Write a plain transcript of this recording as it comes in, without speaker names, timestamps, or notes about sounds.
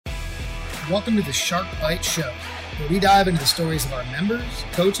Welcome to the Shark Bite Show, where we dive into the stories of our members,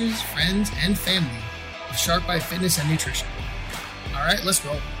 coaches, friends, and family of Shark Bite Fitness and Nutrition. All right, let's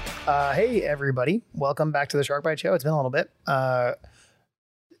roll. Hey, everybody. Welcome back to the Shark Bite Show. It's been a little bit.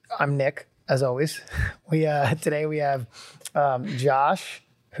 I'm Nick, as always. Today we have Josh,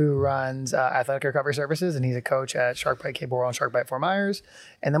 who runs Athletic Recovery Services, and he's a coach at Shark Bite Cape Coral and Shark Bite Fort Myers.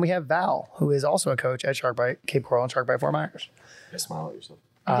 And then we have Val, who is also a coach at Shark Bite Cape Coral and Shark Bite Fort Myers. Just smile at yourself.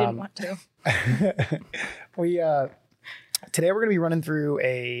 I didn't want to. Today we're going to be running through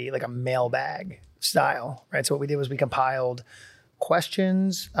a mailbag style, right? So what we did was we compiled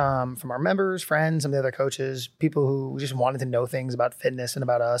questions from our members, friends, some of the other coaches, people who just wanted to know things about fitness and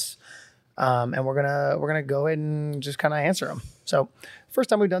about us. And we're gonna go ahead and just kind of answer them. So first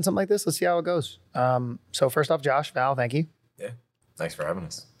time we've done something like this, let's see how it goes. So first off, Josh, Val, thank you. Yeah. Thanks for having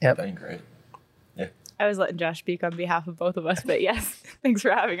us. Yep. Been great. Yeah. I was letting Josh speak on behalf of both of us, but yes, thanks for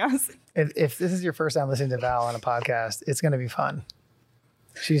having us. If this is your first time listening to Val on a podcast, it's going to be fun.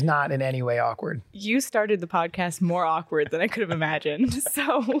 She's not in any way awkward. You started the podcast more awkward than I could have imagined.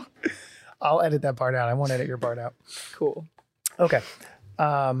 So I'll edit that part out. I won't edit your part out. cool. Okay.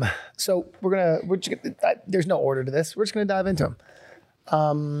 So there's no order to this. We're just going to dive into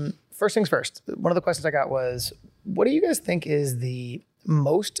them. First things first, one of the questions I got was, what do you guys think is the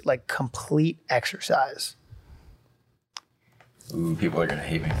most complete exercise? Ooh, people are going to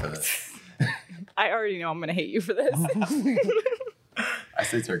hate me for this. I already know I'm going to hate you for this. I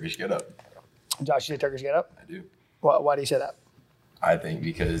say Turkish get up. Josh, you say Turkish get up? I do. Why do you say that? I think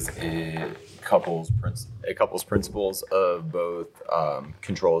because it couples principles of both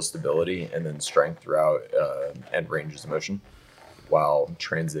control of stability and then strength throughout and ranges of motion while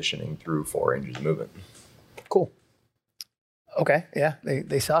transitioning through 4 ranges of movement. Cool. Okay. Yeah.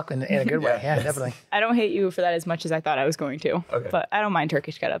 They suck in a good way. Yeah, definitely. I don't hate you for that as much as I thought I was going to. Okay. But I don't mind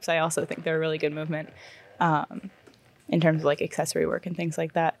Turkish get-ups. I also think they're a really good movement in terms of accessory work and things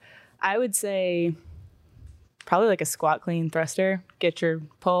like that. I would say probably a squat clean thruster. Get your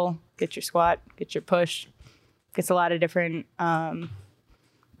pull, get your squat, get your push. Gets a lot of different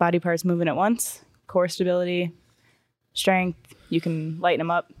body parts moving at once. Core stability, strength. You can lighten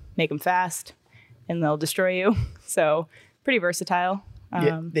them up, make them fast, and they'll destroy you. So pretty versatile.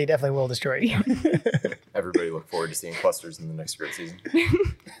 Yeah, they definitely will destroy you. Everybody look forward to seeing clusters in the next grade season.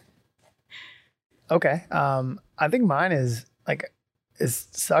 Okay. I think mine is it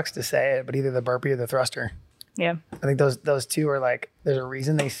sucks to say it, but either the burpee or the thruster. Yeah. I think those two are there's a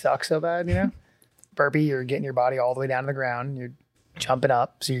reason they suck so bad, you know? Burpee, you're getting your body all the way down to the ground. You're jumping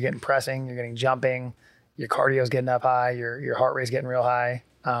up. So you're getting pressing, you're getting jumping, your cardio's getting up high, your heart rate's getting real high.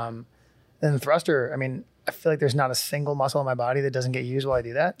 Then the thruster, I feel like there's not a single muscle in my body that doesn't get used while I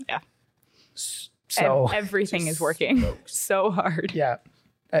do that. Yeah. So everything is working so hard. Yeah.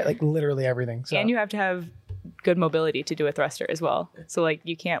 Literally everything. So And you have to have good mobility to do a thruster as well. So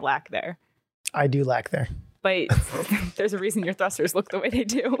you can't lack there. I do lack there. But there's a reason your thrusters look the way they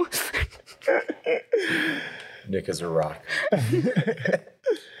do. Nick is a rock.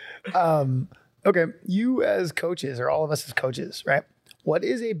 Okay. You as coaches, or all of us as coaches, right? What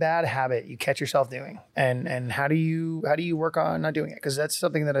is a bad habit you catch yourself doing, and how do you work on not doing it? Because that's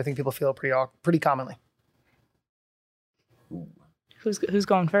something that I think people feel pretty commonly. Who's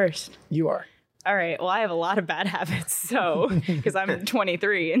going first? You are. All right. Well, I have a lot of bad habits, so because I'm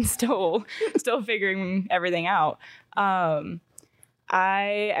 23 and still figuring everything out. I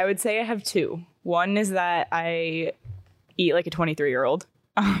would say I have 2. One is that I eat like a 23-year-old.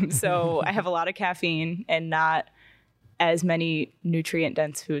 So I have a lot of caffeine and not as many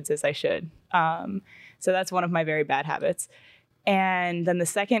nutrient-dense foods as I should. So that's one of my very bad habits. And then the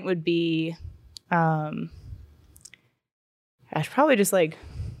second would be, probably just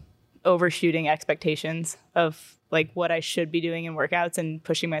overshooting expectations of what I should be doing in workouts and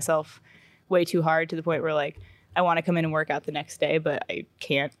pushing myself way too hard to the point where I want to come in and work out the next day, but I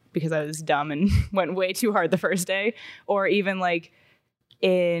can't because I was dumb and went way too hard the first day. Or even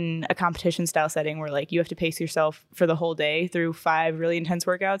in a competition style setting where you have to pace yourself for the whole day through 5 really intense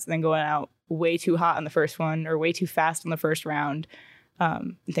workouts and then going out way too hot on the first one or way too fast on the first round,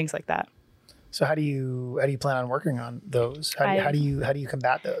 and things like that. So how do you plan on working on those? How do you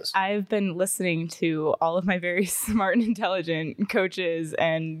combat those? I've been listening to all of my very smart and intelligent coaches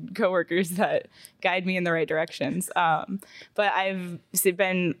and coworkers that guide me in the right directions. But I've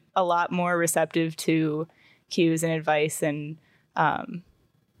been a lot more receptive to cues and advice and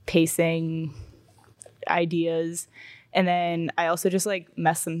pacing ideas. And then I also just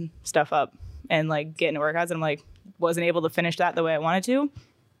mess some stuff up and get into workouts and I'm wasn't able to finish that the way I wanted to.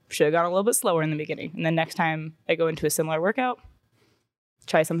 Should have gone a little bit slower in the beginning. And then next time I go into a similar workout,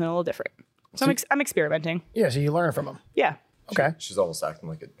 try something a little different. So I'm experimenting. Yeah, so you learn from them. Yeah. Okay. She's almost acting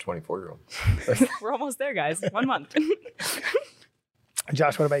like a 24-year-old. We're almost there, guys. 1 month.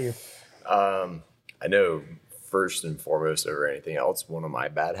 Josh, what about you? I know first and foremost over anything else, one of my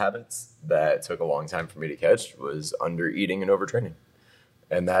bad habits that took a long time for me to catch was under eating and overtraining.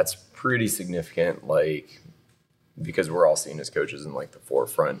 And that's pretty significant, like, because we're all seen as coaches in like the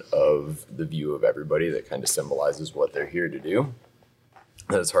forefront of the view of everybody that kind of symbolizes what they're here to do.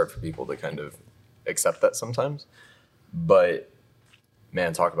 And it's hard for people to kind of accept that sometimes. But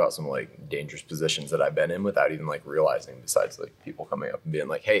man, talk about some like dangerous positions that I've been in without even like realizing, besides like people coming up and being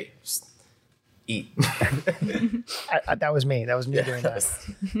like, hey, just eat. That was me. That was me doing that.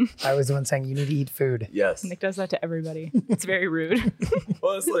 I was the one saying you need to eat food. Yes. Nick does that to everybody. It's very rude.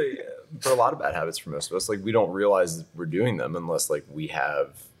 Well, it's like for a lot of bad habits for most of us, like we don't realize we're doing them unless like we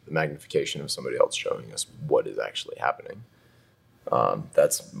have the magnification of somebody else showing us what is actually happening.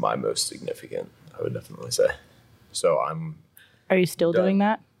 That's my most significant, I would definitely say. So Are you still doing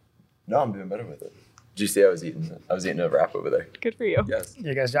that? No, I'm doing better with it. Did you see I was eating a wrap over there? Good for you. Yes.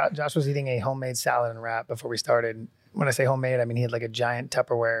 Yeah, guys, Josh was eating a homemade salad and wrap before we started. When I say homemade, I mean he had like a giant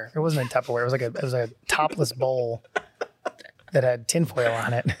Tupperware. It wasn't a Tupperware. It was a topless bowl that had tinfoil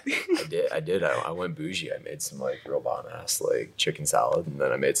on it. I did. I went bougie. I made some like real bomb ass like chicken salad, and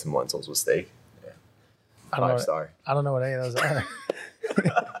then I made some lentils with steak. Yeah. 5-star. I don't know what any of those are.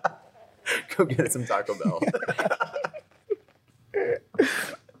 Go get some Taco Bell.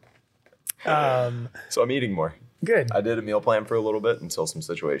 So I'm eating more. Good. I did a meal plan for a little bit until some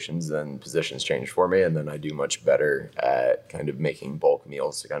situations and positions changed for me, and then I do much better at kind of making bulk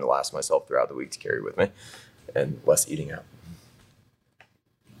meals to kind of last myself throughout the week to carry with me, and less eating out.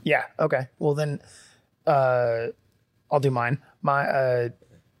 Yeah. Okay. Well then, I'll do mine. I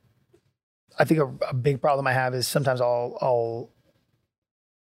think a big problem I have is sometimes I'll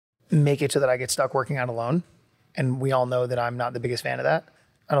make it so that I get stuck working out alone, and we all know that I'm not the biggest fan of that.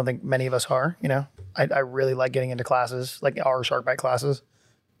 I don't think many of us are, you know. I really like getting into classes, like our SharkBite classes,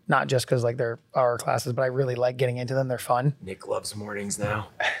 not just because like they're our classes, but I really like getting into them. They're fun. Nick loves mornings now.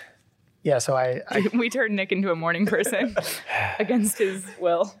 Yeah, so we turned Nick into a morning person against his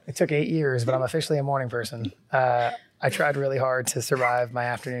will. It took 8 years, but I'm officially a morning person. I tried really hard to survive my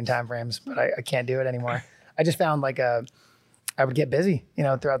afternoon time frames, but I can't do it anymore. I just found like I would get busy, you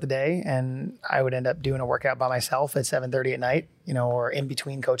know, throughout the day, and I would end up doing a workout by myself at 7:30 at night, you know, or in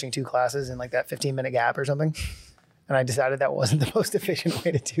between coaching 2 classes in like that 15-minute gap or something. And I decided that wasn't the most efficient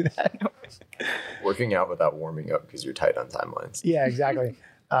way to do that. Working out without warming up because you're tight on timelines. Yeah, exactly.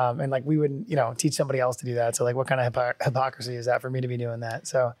 And like we wouldn't, you know, teach somebody else to do that. So like, what kind of hypocrisy is that for me to be doing that?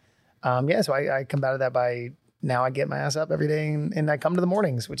 So, so I combated that by now I get my ass up every day and I come to the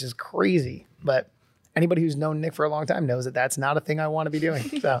mornings, which is crazy. But anybody who's known Nick for a long time knows that that's not a thing I want to be doing.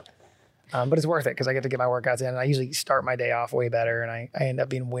 So, but it's worth it because I get to get my workouts in, and I usually start my day off way better, and I end up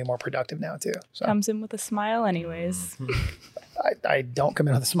being way more productive now too. So comes in with a smile anyways. I don't come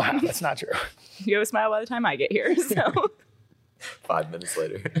in with a smile. That's not true. You have a smile by the time I get here. So 5 minutes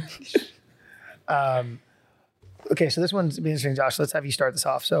later. Okay, so this one's be interesting, Josh. Let's have you start this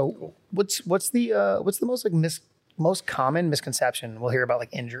off. So Cool. what's the most like most common misconception we'll hear about like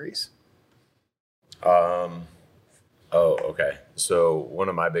injuries? Oh, okay. So one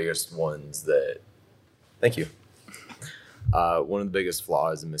of my biggest ones thank you. One of the biggest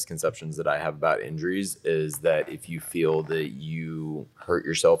flaws and misconceptions that I have about injuries is that if you feel that you hurt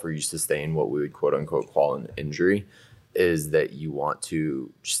yourself or you sustain what we would quote unquote call an injury, is that you want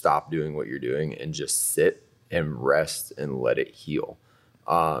to stop doing what you're doing and just sit and rest and let it heal.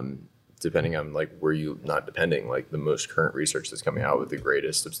 Depending on like like the most current research that's coming out with the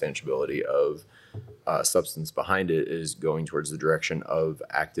greatest substantiability of substance behind it is going towards the direction of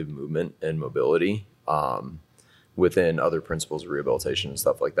active movement and mobility within other principles of rehabilitation and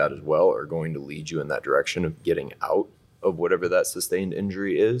stuff like that as well are going to lead you in that direction of getting out of whatever that sustained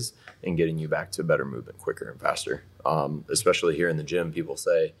injury is and getting you back to better movement quicker and faster. Especially here in the gym, people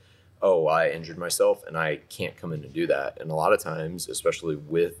say, oh, I injured myself and I can't come in and do that. And a lot of times, especially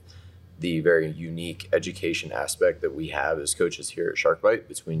with the very unique education aspect that we have as coaches here at SharkBite,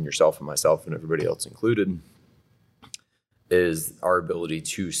 between yourself and myself and everybody else included, is our ability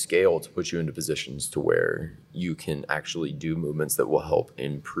to scale to put you into positions to where you can actually do movements that will help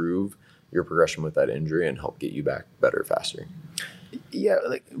improve your progression with that injury and help get you back better, faster. Yeah,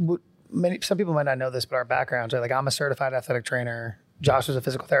 like some people might not know this, but our backgrounds are like I'm a certified athletic trainer. Josh is a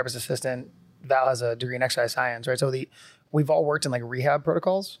physical therapist assistant. Val has a degree in exercise science, right? So we've all worked in like rehab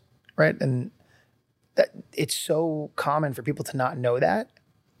protocols, right? And that it's so common for people to not know that.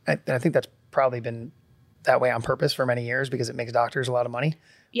 And I think that's probably been that way on purpose for many years because it makes doctors a lot of money.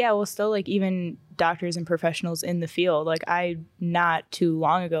 Yeah, well, still, like, even doctors and professionals in the field, like, I, not too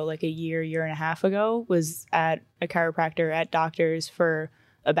long ago, like a year and a half ago, was at a chiropractor at doctors for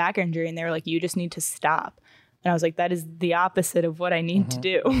a back injury, and they were like, you just need to stop. And I was like, that is the opposite of what I need to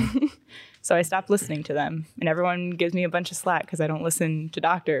do. So I stopped listening to them, and everyone gives me a bunch of slack because I don't listen to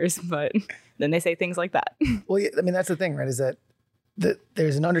doctors, but then they say things like that. Well, yeah, I mean, that's the thing, right, is that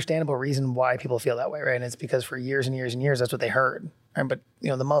there's an understandable reason why people feel that way, right? And it's because for years and years and years, that's what they heard. Right? But,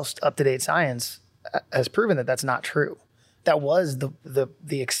 the most up-to-date science has proven that that's not true. That was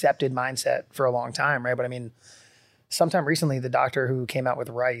the accepted mindset for a long time, right? But I mean, sometime recently, the doctor who came out with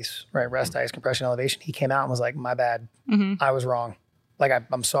RICE, right, rest, ice, compression, elevation, he came out and was like, my bad, I was wrong. Like,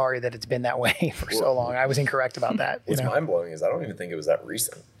 I'm sorry that it's been that way for so long. I was incorrect about that. What's mind-blowing is I don't even think it was that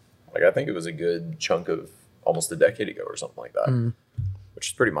recent. Like, I think it was a good chunk of almost a decade ago or something like that, which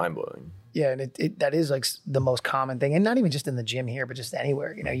is pretty mind-blowing. Yeah, and that is like the most common thing, and not even just in the gym here, but just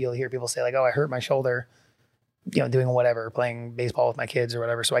anywhere. You'll hear people say like, "Oh, I hurt my shoulder, doing whatever, playing baseball with my kids or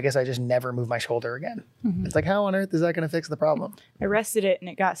whatever. So I guess I just never move my shoulder again." It's like, how on earth is that going to fix the problem? I rested it and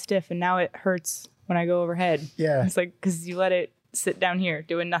it got stiff, and now it hurts when I go overhead. Yeah, it's like because you let it sit down here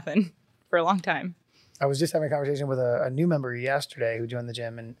doing nothing for a long time. I was just having a conversation with a new member yesterday who joined the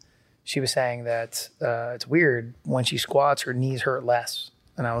gym, and she was saying that it's weird when she squats, her knees hurt less.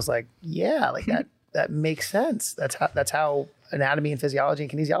 And I was like, yeah, like that makes sense. That's how anatomy and physiology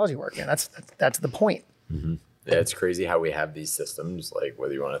and kinesiology work. And that's the point. Yeah, it's crazy how we have these systems, like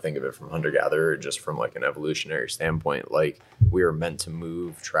whether you want to think of it from hunter-gatherer or just from like an evolutionary standpoint, like we are meant to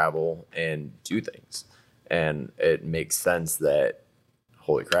move, travel, and do things. And it makes sense that,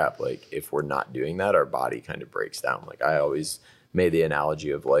 holy crap, like if we're not doing that, our body kind of breaks down. Like I always made the analogy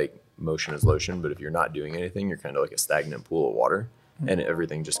of like motion is lotion, but if you're not doing anything, you're kind of like a stagnant pool of water. And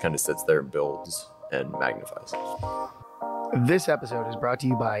everything just kind of sits there and builds and magnifies. This episode is brought to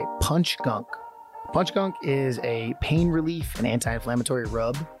you by Punch Gunk. Punch Gunk is a pain relief and anti-inflammatory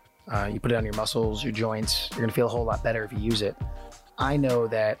rub. You put it on your muscles, your joints. You're going to feel a whole lot better if you use it. I know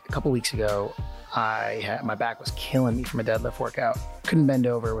that a couple weeks ago, my back was killing me from a deadlift workout. Couldn't bend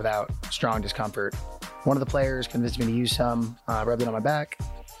over without strong discomfort. One of the players convinced me to use some, rubbed it on my back.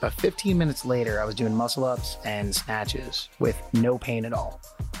 About 15 minutes later, I was doing muscle ups and snatches with no pain at all.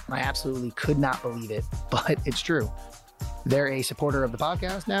 I absolutely could not believe it, but it's true. They're a supporter of the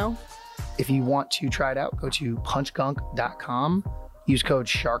podcast now. If you want to try it out, go to punchgunk.com. Use code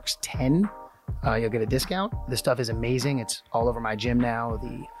SHARKS10. You'll get a discount. This stuff is amazing. It's all over my gym now.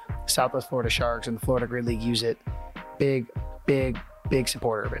 The Southwest Florida Sharks and the Florida Grid League use it. Big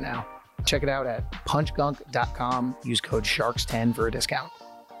supporter of it now. Check it out at punchgunk.com. Use code SHARKS10 for a discount.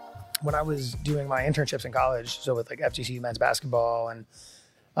 When I was doing my internships in college, so with like FGCU men's basketball and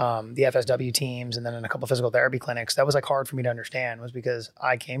the FSW teams, and then in a couple of physical therapy clinics, that was like hard for me to understand, was because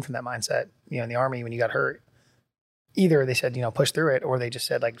I came from that mindset. In the Army, when you got hurt, either they said, push through it, or they just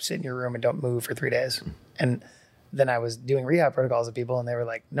said like sit in your room and don't move for 3 days. And then I was doing rehab protocols with people, and they were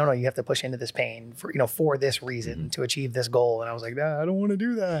like, no, you have to push into this pain for this reason to achieve this goal. And I was like, nah, I don't want to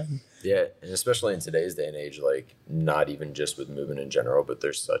do that. Yeah. And especially in today's day and age, like not even just with movement in general, but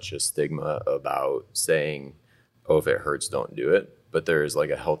there's such a stigma about saying, oh, if it hurts, don't do it. But there's like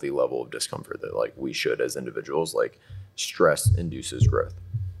a healthy level of discomfort that like we should as individuals, like stress induces growth.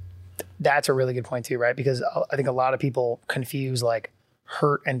 That's a really good point too, right? Because I think a lot of people confuse like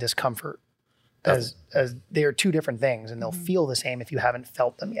hurt and discomfort as they are two different things, and they'll feel the same if you haven't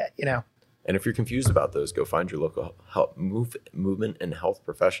felt them yet, And if you're confused about those, go find your local movement and health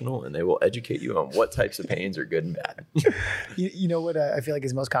professional, and they will educate you on what types of pains are good and bad. You know what I feel like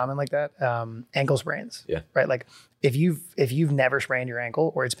is most common like that? Ankle sprains. Yeah. Right. Like if you've never sprained your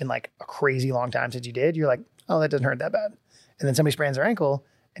ankle, or it's been like a crazy long time since you did, you're like, oh, that doesn't hurt that bad. And then somebody sprains their ankle,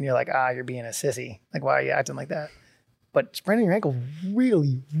 and you're like, you're being a sissy. Like, why are you acting like that? But spraining your ankle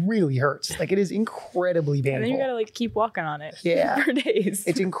really, really hurts. Like it is incredibly painful. And then you gotta like keep walking on it for days.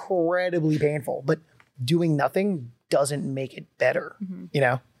 It's incredibly painful, but doing nothing doesn't make it better.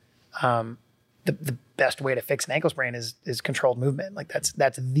 The best way to fix an ankle sprain is controlled movement. Like that's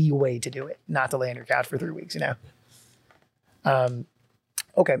the way to do it, not to lay on your couch for 3 weeks,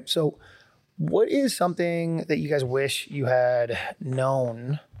 Okay. So what is something that you guys wish you had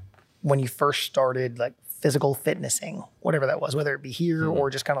known when you first started like physical fitnessing, whatever that was, whether it be here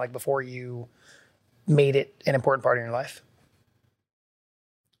or just kind of like before you made it an important part of your life?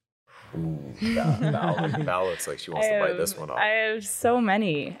 Val looks like she wants to bite this one off. I have so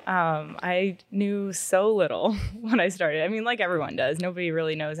many. I knew so little when I started. I mean, like everyone does. Nobody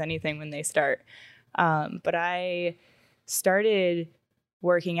really knows anything when they start. But I started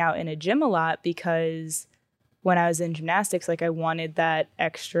working out in a gym a lot because when I was in gymnastics, like I wanted that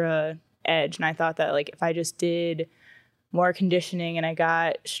extra edge. And I thought that like if I just did more conditioning and I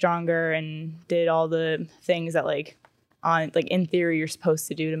got stronger and did all the things that like in theory you're supposed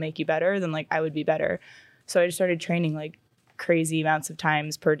to do to make you better, then like I would be better. So I just started training like crazy amounts of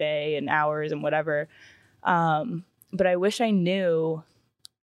times per day and hours and whatever. But I wish I knew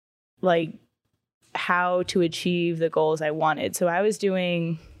like how to achieve the goals I wanted. So I was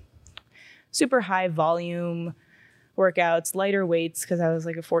doing super high volume workouts, lighter weights, because I was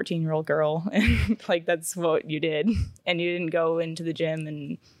like a 14-year-old girl and like that's what you did. And you didn't go into the gym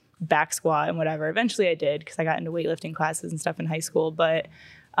and back squat and whatever. Eventually I did because I got into weightlifting classes and stuff in high school. But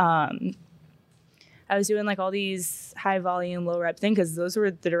I was doing like all these high volume, low rep things because those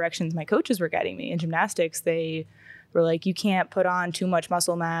were the directions my coaches were guiding me. In gymnastics, they were like, you can't put on too much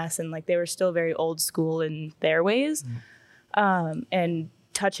muscle mass. And like they were still very old school in their ways. And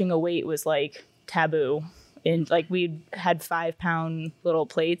touching a weight was like taboo. And like we had 5-pound little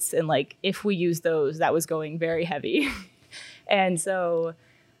plates. And like if we used those, that was going very heavy. And so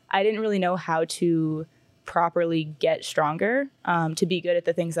I didn't really know how to properly get stronger to be good at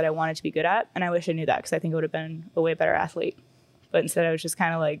the things that I wanted to be good at. And I wish I knew that because I think I would have been a way better athlete. But instead I was just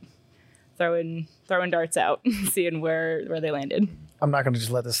kind of like throwing darts out, seeing where they landed. I'm not going to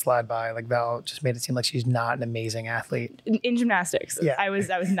just let this slide by. Like Val just made it seem like she's not an amazing athlete. In gymnastics, yeah. I was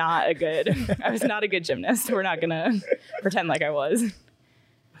not a good gymnast. We're not going to pretend like I was.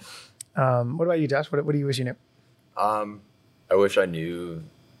 What about you, Josh? What do you wish you knew? I wish I knew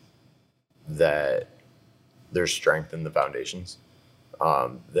that there's strength in the foundations.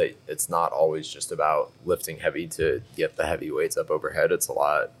 That it's not always just about lifting heavy to get the heavy weights up overhead. It's a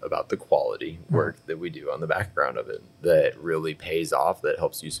lot about the quality work that we do on the background of it that really pays off, that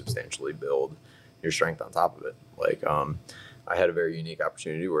helps you substantially build your strength on top of it. Like, I had a very unique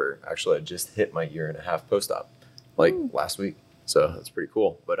opportunity where actually I just hit my 1.5-year post-op like last week. So that's pretty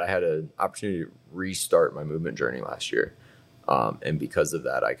cool. But I had an opportunity to restart my movement journey last year. And because of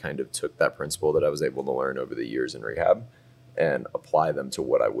that, I kind of took that principle that I was able to learn over the years in rehab and apply them to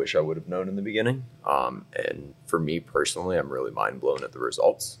what I wish I would have known in the beginning. And for me personally, I'm really mind blown at the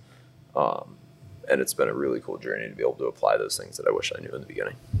results. And it's been a really cool journey to be able to apply those things that I wish I knew in the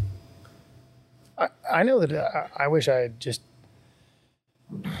beginning. I know that I wish I had just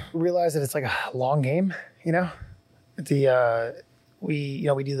realized that it's like a long game, you know?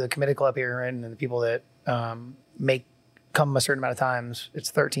 We do the committed club here, and the people that come a certain amount of times,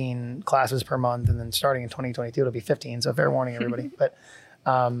 it's 13 classes per month, and then starting in 2022 it'll be 15, so fair warning everybody. But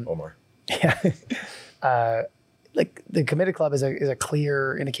one more. Yeah. Like the committed club is a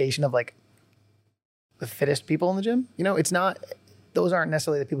clear indication of like the fittest people in the gym. You know, those aren't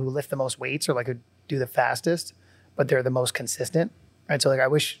necessarily the people who lift the most weights or like who do the fastest, but they're the most consistent, right? So like I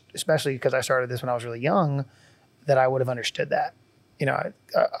wish, especially because I started this when I was really young, that I would have understood that. You know,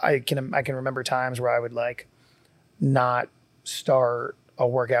 I can remember times where I would like not start a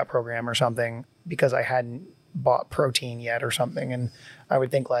workout program or something because I hadn't bought protein yet or something. And I would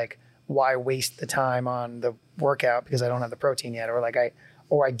think like, why waste the time on the workout because I don't have the protein yet? Or like I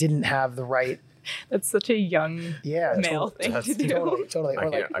didn't have the right. That's such a young male thing to do. Totally.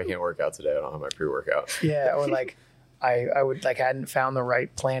 I can't work out today. I don't have my pre-workout. Yeah. Or like I would like hadn't found the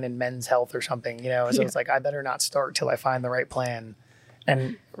right plan in Men's Health or something, you know? So it's like, I better not start till I find the right plan.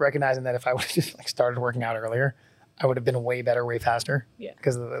 And recognizing that if I would have just like started working out earlier, I would have been way better, way faster. Yeah.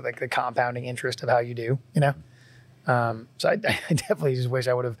 Because of the compounding interest of how you do, you know? So I definitely just wish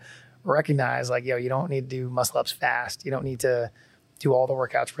I would have recognized like, you don't need to do muscle ups fast. You don't need to do all the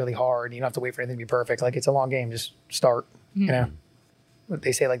workouts really hard. You don't have to wait for anything to be perfect. Like it's a long game. Just start, you know?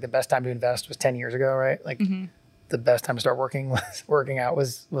 They say like the best time to invest was 10 years ago, right? Like the best time to start working out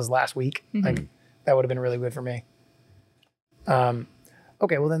was last week. Like that would have been really good for me.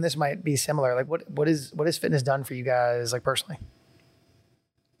 Okay, well then this might be similar. Like what has fitness done for you guys, like personally?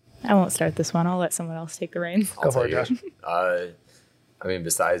 I won't start this one. I'll let someone else take the reins. Go for it, Josh. I mean,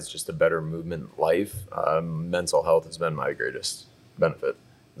 besides just a better movement life, mental health has been my greatest benefit.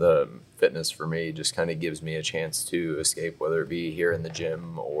 The fitness for me just kind of gives me a chance to escape, whether it be here in the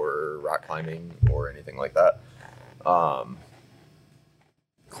gym or rock climbing or anything like that.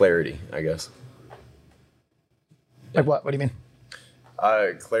 Clarity, I guess. Like what? What do you mean?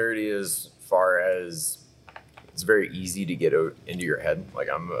 Clarity as far as it's very easy to get into your head. Like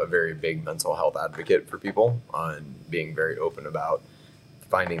I'm a very big mental health advocate for people and being very open about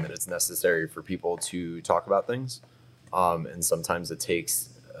finding that it's necessary for people to talk about things. And sometimes it takes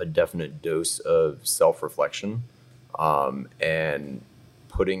a definite dose of self-reflection and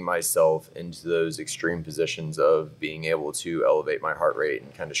putting myself into those extreme positions of being able to elevate my heart rate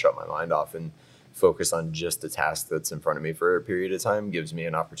and kind of shut my mind off and focus on just the task that's in front of me for a period of time gives me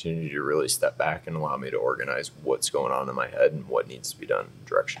an opportunity to really step back and allow me to organize what's going on in my head and what needs to be done,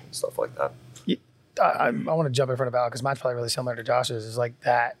 direction, and stuff like that. I want to jump in front of Al because mine's probably really similar to Josh's. Is like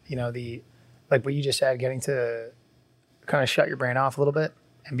that, like what you just said, getting to kind of shut your brain off a little bit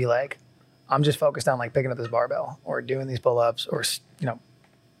and be like, I'm just focused on like picking up this barbell or doing these pull-ups or,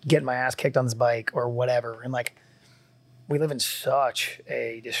 getting my ass kicked on this bike or whatever. And like, we live in such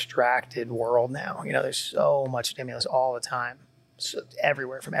a distracted world now. There's so much stimulus all the time,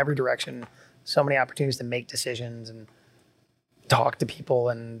 everywhere, from every direction, so many opportunities to make decisions and talk to people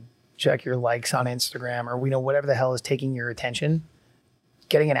and check your likes on Instagram or, whatever the hell is taking your attention.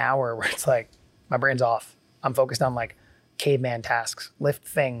 Getting an hour where it's like, my brain's off. I'm focused on like caveman tasks, lift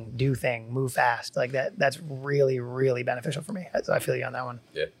thing, do thing, move fast. Like that's really, really beneficial for me. So I feel you on that one.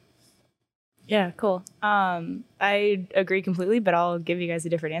 Yeah. Yeah, cool. I agree completely, but I'll give you guys a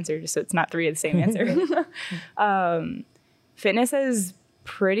different answer just so it's not three of the same answer. Fitness has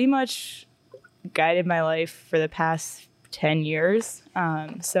pretty much guided my life for the past 10 years.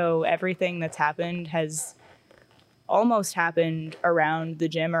 So everything that's happened has almost happened around the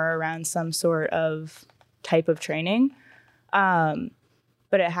gym or around some sort of type of training.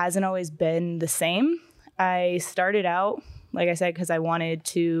 But it hasn't always been the same. I started out, like I said, because I wanted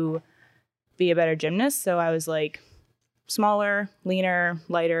to be a better gymnast. So I was like smaller, leaner,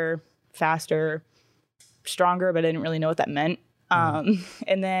 lighter, faster, stronger, but I didn't really know what that meant. And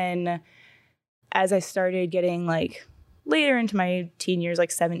then as I started getting like later into my teen years,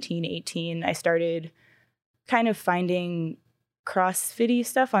 like 17, 18, I started kind of finding CrossFit-y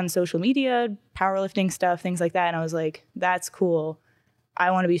stuff on social media, powerlifting stuff, things like that. And I was like, that's cool. I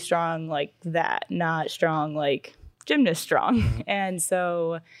want to be strong like that, not strong like gymnast strong. And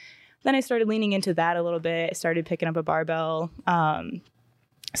so then I started leaning into that a little bit. I started picking up a barbell,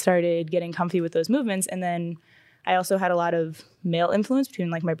 started getting comfy with those movements. And then I also had a lot of male influence between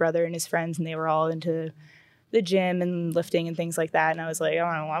like my brother and his friends, and they were all into the gym and lifting and things like that. And I was like, oh,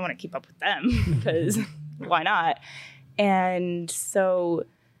 I want to keep up with them because why not? And so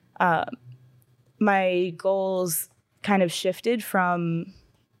my goals kind of shifted from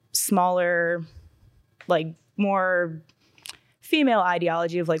smaller, like more female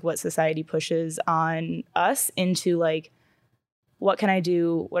ideology of like what society pushes on us into like, what can I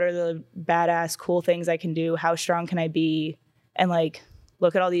do? What are the badass, cool things I can do? How strong can I be? And like,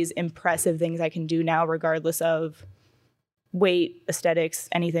 look at all these impressive things I can do now, regardless of weight, aesthetics,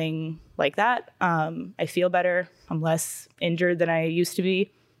 anything like that. I feel better. I'm less injured than I used to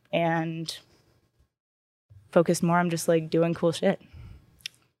be, and focused more. I'm just like doing cool shit.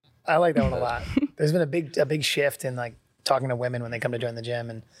 I like that one a lot. There's been a big shift in like talking to women when they come to join the gym,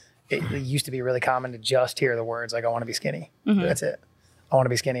 and it used to be really common to just hear the words like, I want to be skinny. Mm-hmm. That's it. I want to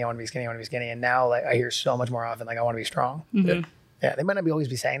be skinny. I want to be skinny. I want to be skinny. And now like I hear so much more often, like I want to be strong. Mm-hmm. Yeah. They might not always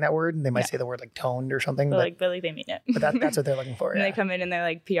be saying that word. They might say the word like toned or something. But they mean it. But that's what they're looking for. And they come in and they're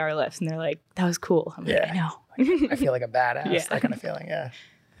like PR lifts and they're like, that was cool. I'm like, I know. I feel like a badass, that kind of feeling. Yeah.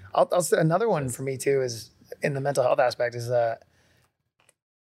 I'll say another one for me too is in the mental health aspect is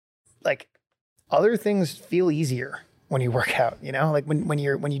like other things feel easier when you work out, like when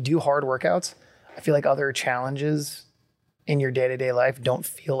you do hard workouts, I feel like other challenges in your day-to-day life don't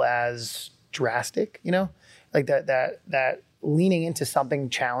feel as drastic, like that leaning into something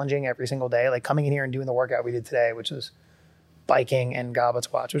challenging every single day, like coming in here and doing the workout we did today, which was biking and goblet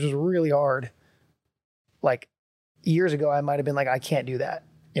squats, which was really hard. Like years ago, I might've been like, I can't do that,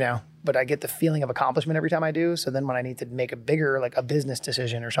 but I get the feeling of accomplishment every time I do. So then when I need to make a bigger, like a business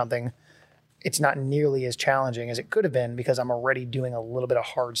decision or something, it's not nearly as challenging as it could have been because I'm already doing a little bit of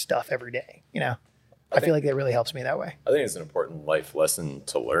hard stuff every day, I feel like that really helps me that way. I think it's an important life lesson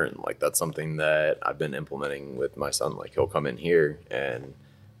to learn. Like that's something that I've been implementing with my son. Like he'll come in here and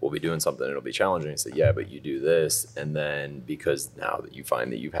we'll be doing something. It'll be challenging. He said, yeah, but you do this. And then because now that you find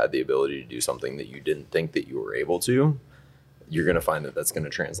that you've had the ability to do something that you didn't think that you were able to, you're going to find that that's going to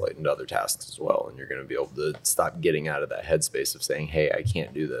translate into other tasks as well. And you're going to be able to stop getting out of that headspace of saying, hey, I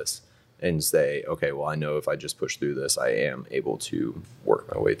can't do this. And say, okay, well, I know if I just push through this, I am able to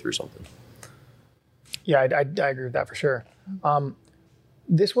work my way through something. Yeah, I agree with that for sure.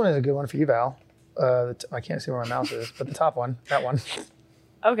 This one is a good one for you, Val. I can't see where my mouse is, but the top one, that one.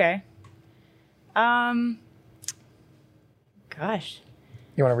 Okay. Gosh.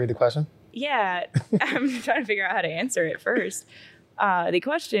 You want to read the question? Yeah, I'm trying to figure out how to answer it first. The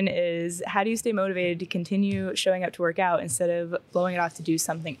question is, how do you stay motivated to continue showing up to work out instead of blowing it off to do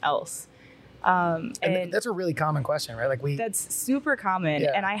something else? And that's a really common question, right? Like that's super common.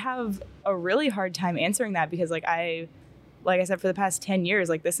 Yeah. And I have a really hard time answering that because like I like I said, for the past 10 years,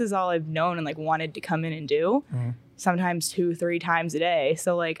 like this is all I've known and like wanted to come in and do, sometimes 2-3 times a day.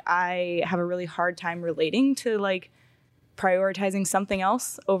 So like I have a really hard time relating to like prioritizing something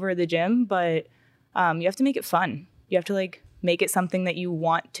else over the gym, but you have to make it fun. You have to like make it something that you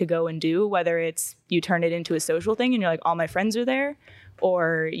want to go and do, whether it's you turn it into a social thing and you're like, all my friends are there,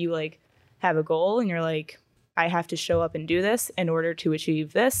 or you like have a goal and you're like, I have to show up and do this in order to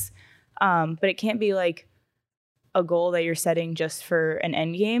achieve this. But it can't be like a goal that you're setting just for an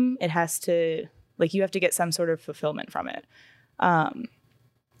end game. It has to, like, you have to get some sort of fulfillment from it.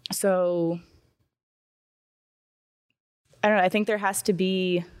 So I don't know. I think there has to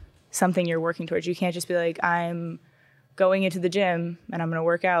be something you're working towards. You can't just be like, I'm going into the gym and I'm going to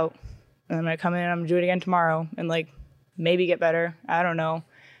work out and I'm going to come in and I'm going to do it again tomorrow and like maybe get better. I don't know.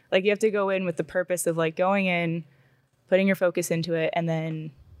 Like you have to go in with the purpose of like going in, putting your focus into it, and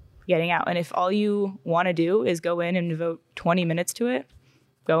then getting out. And if all you want to do is go in and devote 20 minutes to it,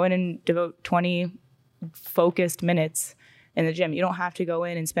 go in and devote 20 focused minutes in the gym. You don't have to go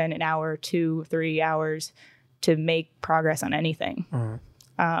in and spend an hour, 2-3 hours to make progress on anything.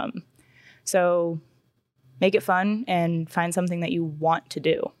 So make it fun and find something that you want to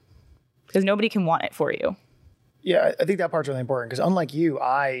do, because nobody can want it for you. Yeah, I think that part's really important, because unlike you,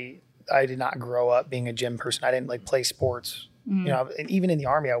 I did not grow up being a gym person. I didn't like play sports. You know, and even in the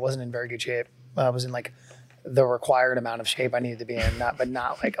Army, I wasn't in very good shape. I was in like the required amount of shape I needed to be in, but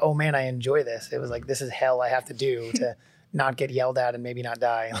not like, oh man, I enjoy this. It was like, this is hell I have to do to not get yelled at and maybe not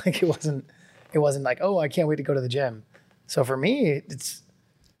die. Like it wasn't like, oh, I can't wait to go to the gym. So for me, it's,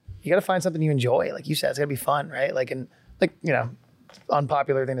 you got to find something you enjoy. Like you said, it's got to be fun, right? Like, and like, you know,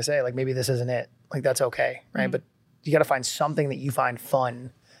 unpopular thing to say, like maybe this isn't it. Like that's okay, right? But you got to find something that you find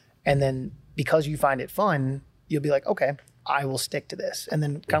fun. And then because you find it fun, you'll be like, okay, I will stick to this. And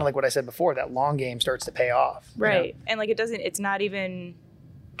then kind of like what I said before, that long game starts to pay off. Right. You know? And like it's not even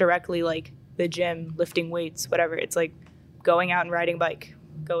directly like the gym, lifting weights, whatever. It's like going out and riding a bike,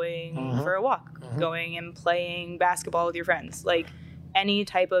 going for a walk, going and playing basketball with your friends. Like any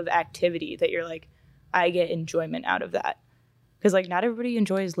type of activity that you're like, I get enjoyment out of that. Because like not everybody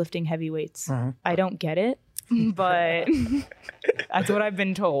enjoys lifting heavy weights. I don't get it, but that's what I've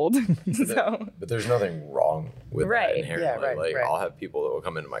been told. So. But there's nothing wrong with that inherently. Yeah, right. I'll have people that will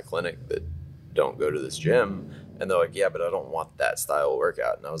come into my clinic that don't go to this gym, and they're like, yeah, but I don't want that style of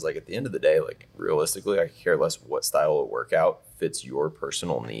workout. And I was like, at the end of the day, like realistically, I care less what style of workout fits your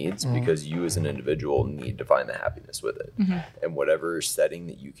personal needs, because you as an individual need to find the happiness with it. And whatever setting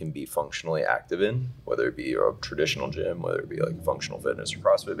that you can be functionally active in, whether it be a traditional gym, whether it be like a functional fitness or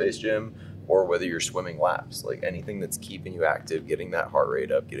CrossFit based gym, or whether you're swimming laps, like anything that's keeping you active, getting that heart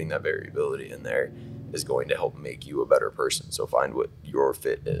rate up, getting that variability in there is going to help make you a better person. So find what your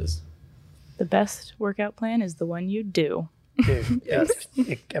fit is. The best workout plan is the one you do. Dude, yes.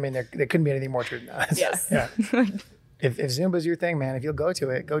 I mean, there couldn't be anything more true than that. Yes. Yeah. If Zumba's your thing, man, if you'll go to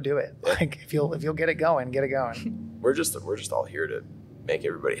it, go do it. Like if you'll get it going, get it going. We're just all here to make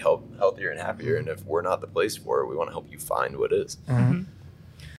everybody healthier and happier. And if we're not the place for it, we want to help you find what is. All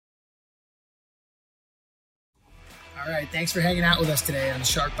right, thanks for hanging out with us today on the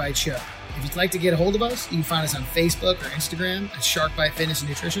Shark Bite Show. If you'd like to get a hold of us, you can find us on Facebook or Instagram at Shark Bite Fitness and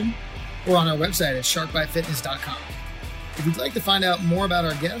Nutrition, or on our website at sharkbitefitness.com. If you'd like to find out more about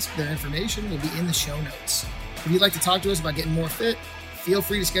our guests, their information will be in the show notes. If you'd like to talk to us about getting more fit, feel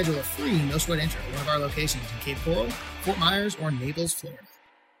free to schedule a free no sweat intro at one of our locations in Cape Coral, Fort Myers, or Naples, Florida.